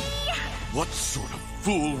 What sort of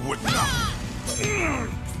fool would not?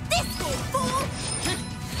 This old fool!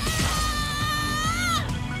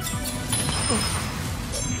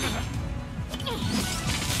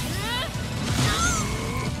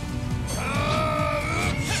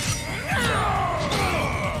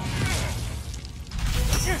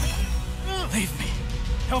 Leave me.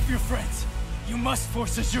 Help your friends. You must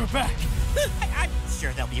force us your back. I'm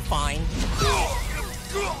sure they'll be fine.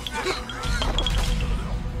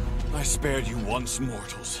 I spared you once,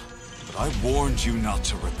 mortals, but I warned you not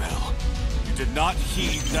to rebel. You did not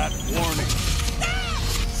heed that warning.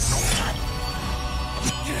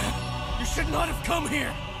 You should not have come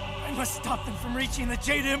here. I must stop them from reaching the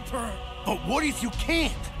Jade Emperor. But what if you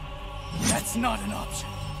can't? That's not an option.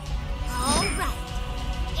 All right.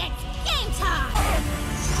 It's game time!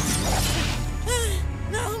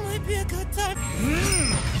 Now might be a good time.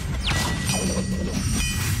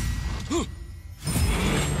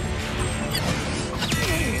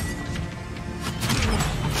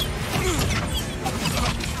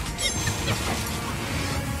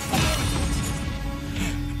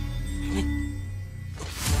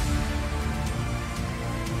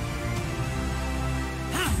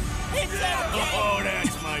 Oh,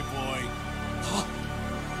 that's my boy.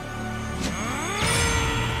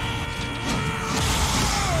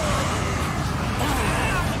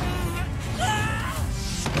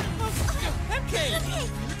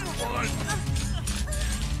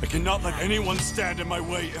 I cannot let anyone stand in my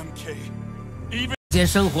way, MK. Even 间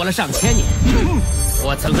生活了上千年，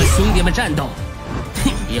我曾和兄弟们战斗，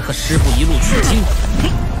也和师傅一路取经，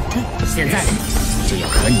现在就要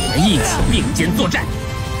和你们一起并肩作战。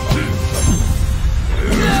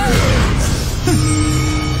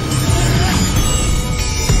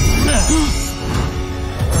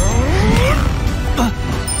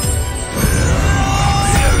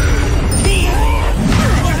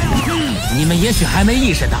你们也许还没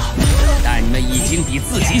意识到，但你们已经比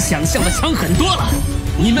自己想象的强很多了。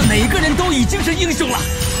你们每个人都已经是英雄了，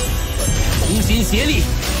同心协力，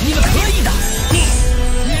你们可以的。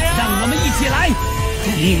让我们一起来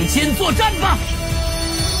并肩作战吧！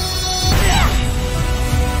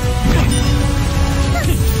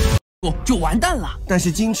就完蛋了。但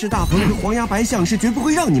是金翅大鹏和黄牙白象是绝不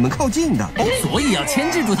会让你们靠近的，所以要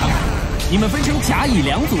牵制住他们。你们分成甲乙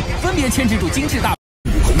两组，分别牵制住金翅大。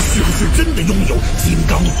悟空是不是真的拥有金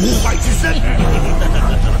刚不坏之身？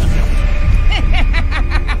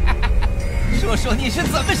说说你是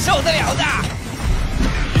怎么受得了的？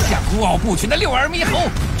像孤傲不群的六耳猕猴，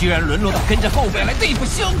居然沦落到跟着后辈来对付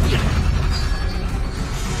兄弟。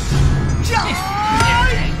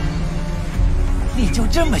你就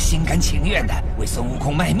这么心甘情愿的为孙悟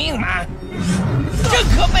空卖命吗？真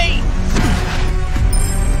可悲！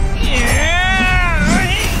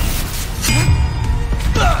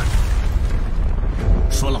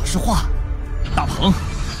说老实话，大鹏，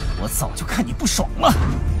我早就看你不爽了。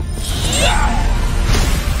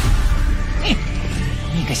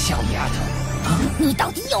你个小丫头，你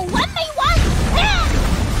到底有完没完？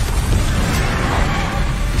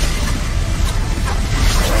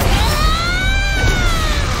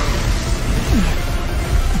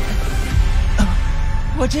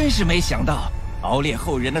我真是没想到，熬猎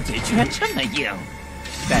后人的嘴居然这么硬，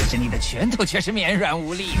但是你的拳头却是绵软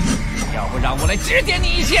无力。要不让我来指点你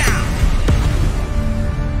一下？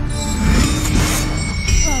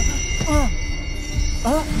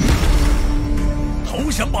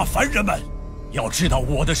投降吧，凡人们！要知道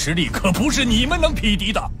我的实力可不是你们能匹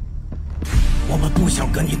敌的。我们不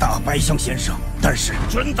想跟你打，白象先生，但是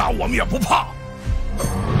真打我们也不怕。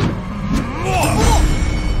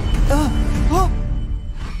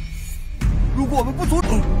如果我们不阻止，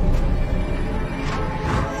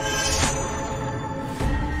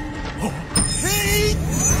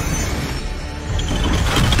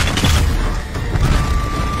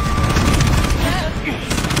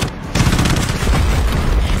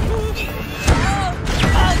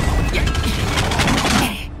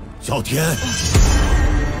小天，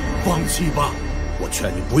放弃吧，我劝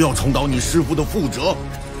你不要重蹈你师父的覆辙。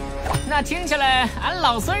那听起来，俺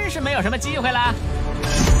老孙是没有什么机会了。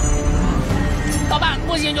好吧，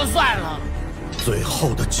不行就算了。最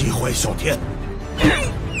后的机会，小天。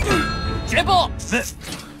绝不。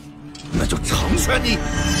那就成全你。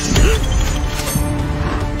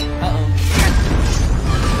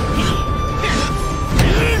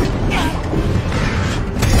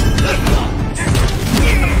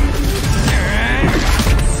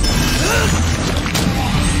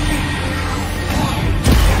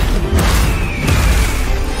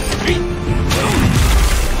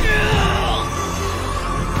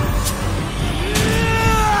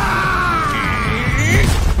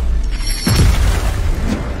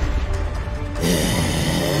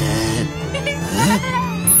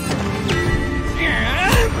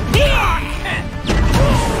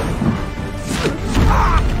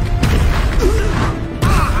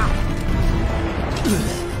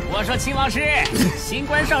我说秦王师，新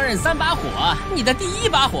官上任3把火，你的第1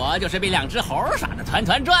把火就是被2只猴耍得团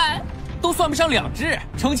团转，都算不上2只，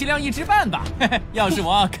充其量1只半吧。要是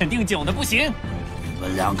我，肯定囧的不行。你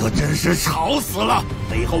们2个真是吵死了！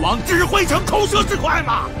背后王只会成口舌之快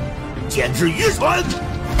吗？简直愚蠢！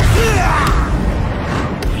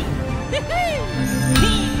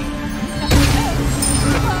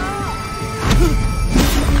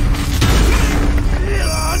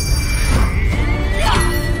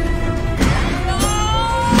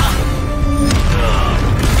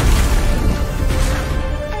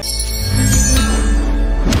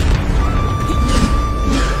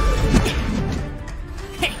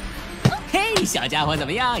嘿，小家伙怎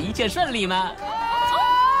么样？一切顺利吗？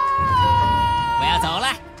我要走了。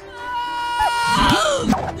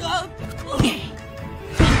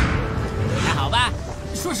还好吧？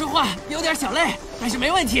说实话，有点小累，但是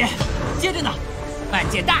没问题。接着呢，办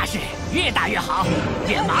件大事，越大越好，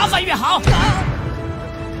越麻烦越好。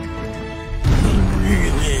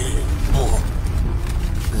不，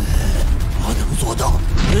我能做到，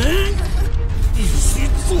必须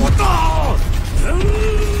做到。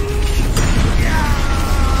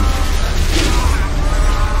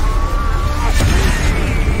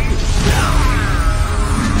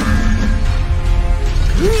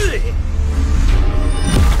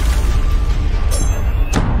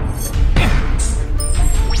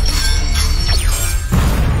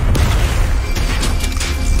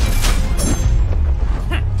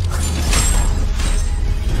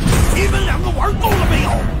你们2个玩够了没有？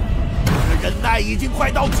我的忍耐已经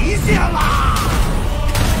快到极限了。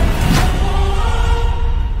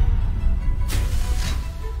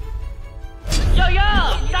悠悠，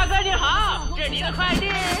大哥你好，这是你的快递，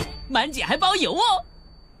满减还包邮哦。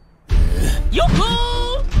哟呼！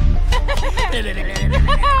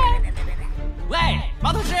喂，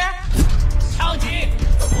毛头师，超级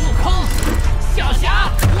悟空，小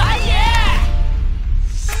霞来也！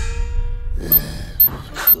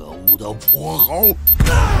可恶的泼猴！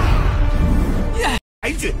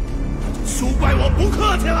来句，休怪我不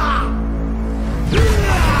客气了。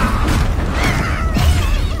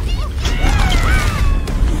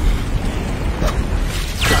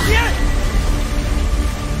小天！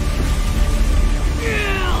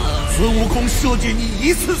孙悟空设计你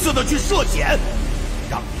一次次的去涉险，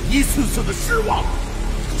让你一次次的失望。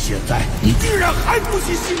现在你居然还不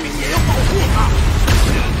惜性命也要保护他！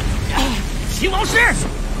秦王师，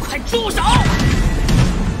快住手！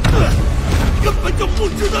根本就不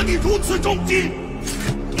值得你如此重击。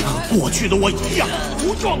你和过去的我一样，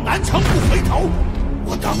不撞南墙不回头。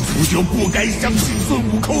我当初就不该相信孙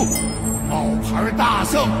悟空，冒牌大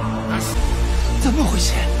圣那是怎么回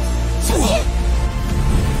事？小天。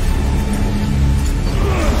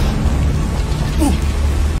不，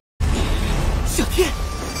小天。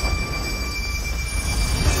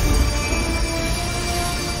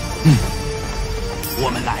我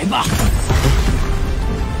们来吧。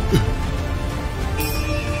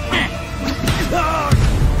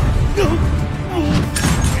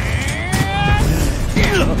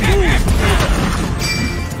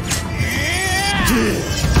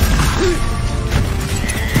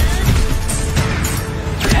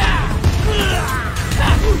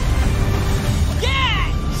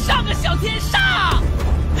上个小天上！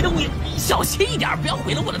你小心一点，不要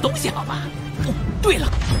毁了我的东西，好吗？哦，对了，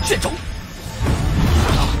血轴。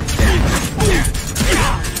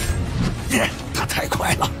他太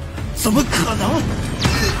快了，怎么可能？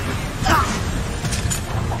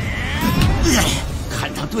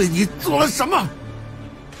看他对你做了什么！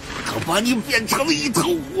他把你变成了一头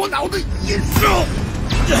无脑的野兽！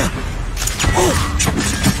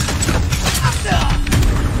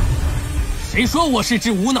谁说我是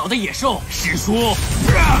只无脑的野兽？师叔！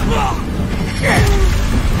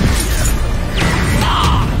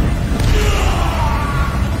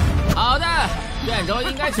好的，卷轴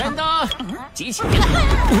应该全都集齐了。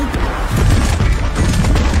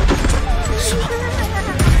什么？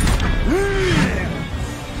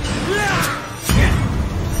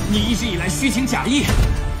你一直以来虚情假意，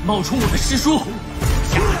冒充我的师叔，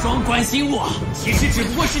假装关心我，其实只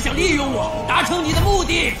不过是想利用我，达成你的目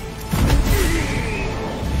的，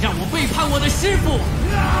让我背叛我的师傅。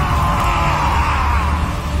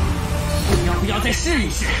你要不要再试一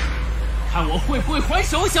试，看我会不会还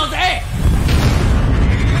手，小贼？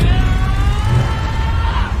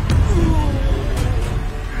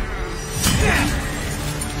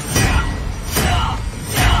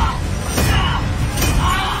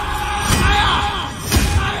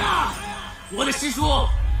我的师叔，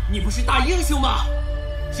你不是大英雄吗？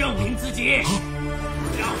证明自己，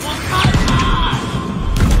让我看。